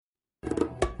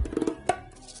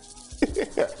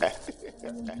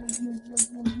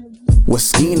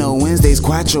Waskino Wednesdays,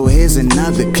 Quattro, here's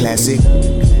another classic.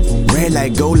 Red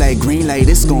light, go light, green light,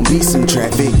 it's gon' be some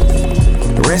traffic.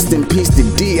 Rest in peace to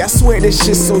D, I swear this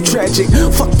shit's so tragic.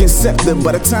 Fucking Scepter,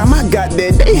 by the time I got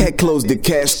there, they had closed the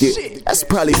casket. That's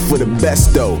probably for the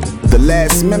best though. The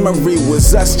last memory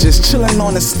was us just chillin'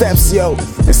 on the steps, yo.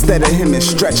 Instead of him in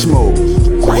stretch mode.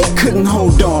 Why he couldn't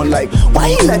hold on, like, why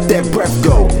he let that breath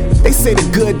go? They say the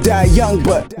good die young,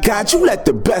 but God, you let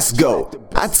the best go.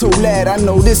 I told lad, I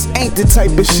know this ain't the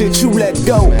type of shit you let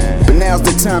go, but now's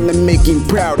the time to make him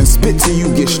proud and spit till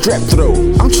you get strep throat.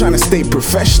 I'm tryna stay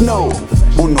professional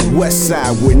on the west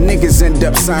side where niggas end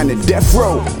up signing death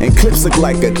row and clips look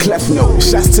like a cleft note.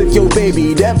 Shots took your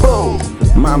baby, that bow.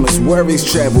 Mama's worries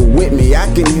travel with me, I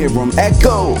can hear them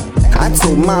echo. I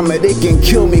told mama they can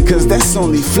kill me cause that's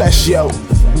only flesh, yo.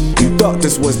 You thought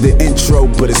this was the intro,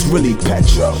 but it's really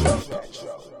Petro.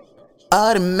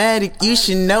 Automatic, you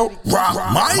should know.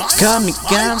 Call me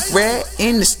red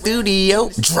in the studio.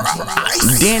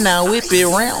 Then I whip it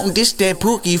round, dish that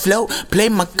pookie flow. Play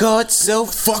my cards so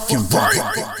fucking right.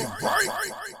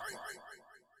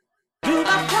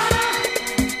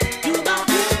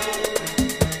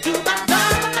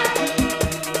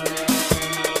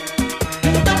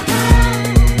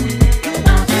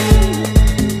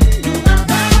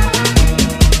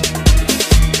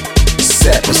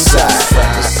 Step aside.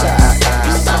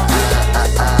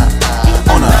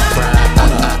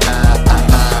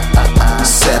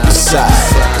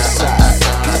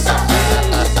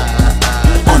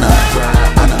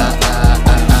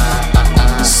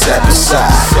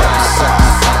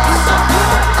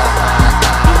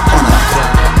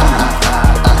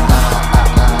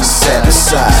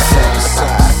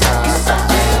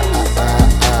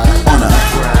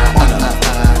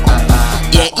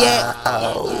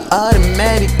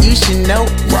 Automatic, you should know.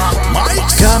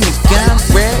 Call me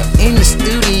red in the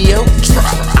studio.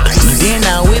 Then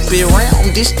I whip it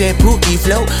round, dish that pookie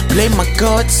flow. Play my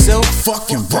cards so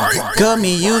fucking right. Call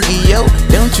me Yu-Gi-Oh!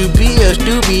 Don't you be a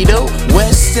stupido.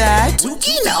 West side,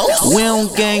 we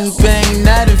don't gang bang,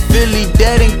 not in Philly,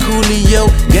 that ain't Coolio.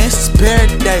 Gangsta's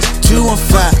paradise, 2 and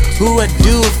 5, who I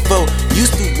do it for?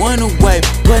 Used to want a wife,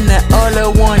 but not all I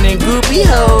want in groupie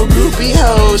ho,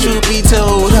 truth be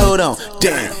told. Hold on,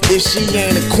 damn, if she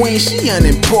ain't a queen, she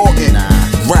unimportant.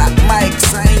 Rock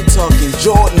mics, I ain't talking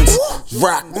Jordans.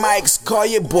 Rock mics, call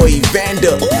your boy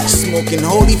Vander. Smoking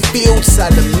Holyfield,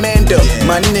 side Amanda.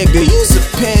 My nigga, you's a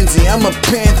pansy, I'm a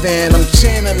panther, and I'm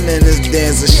channeling this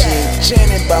dancer. She ain't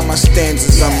chanted by my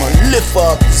stanzas. I'ma lift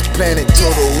up this planet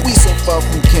total. We so far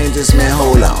from Kansas, man.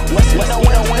 Hold on.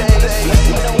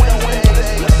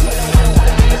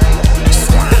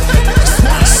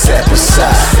 Step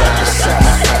aside.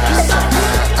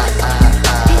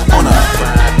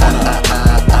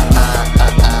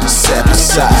 Step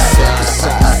aside.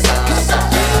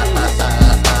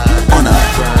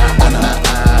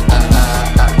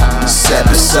 Step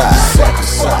aside.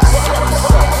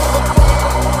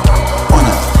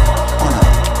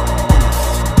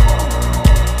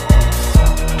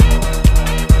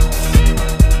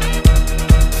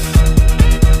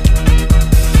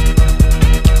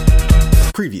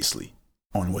 Previously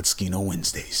on Waskino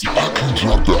Wednesdays. I can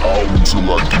drop the album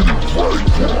till I get it right.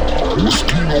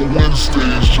 Waskino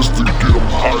Wednesdays just to get them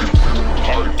hype.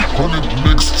 100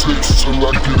 mixtapes till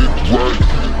I get it right.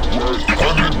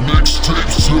 100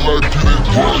 mixtapes till I get it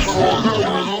right.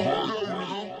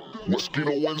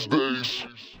 Waskino Wednesdays.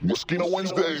 Waskino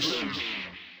Wednesdays.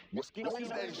 Waskino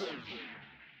Wednesdays.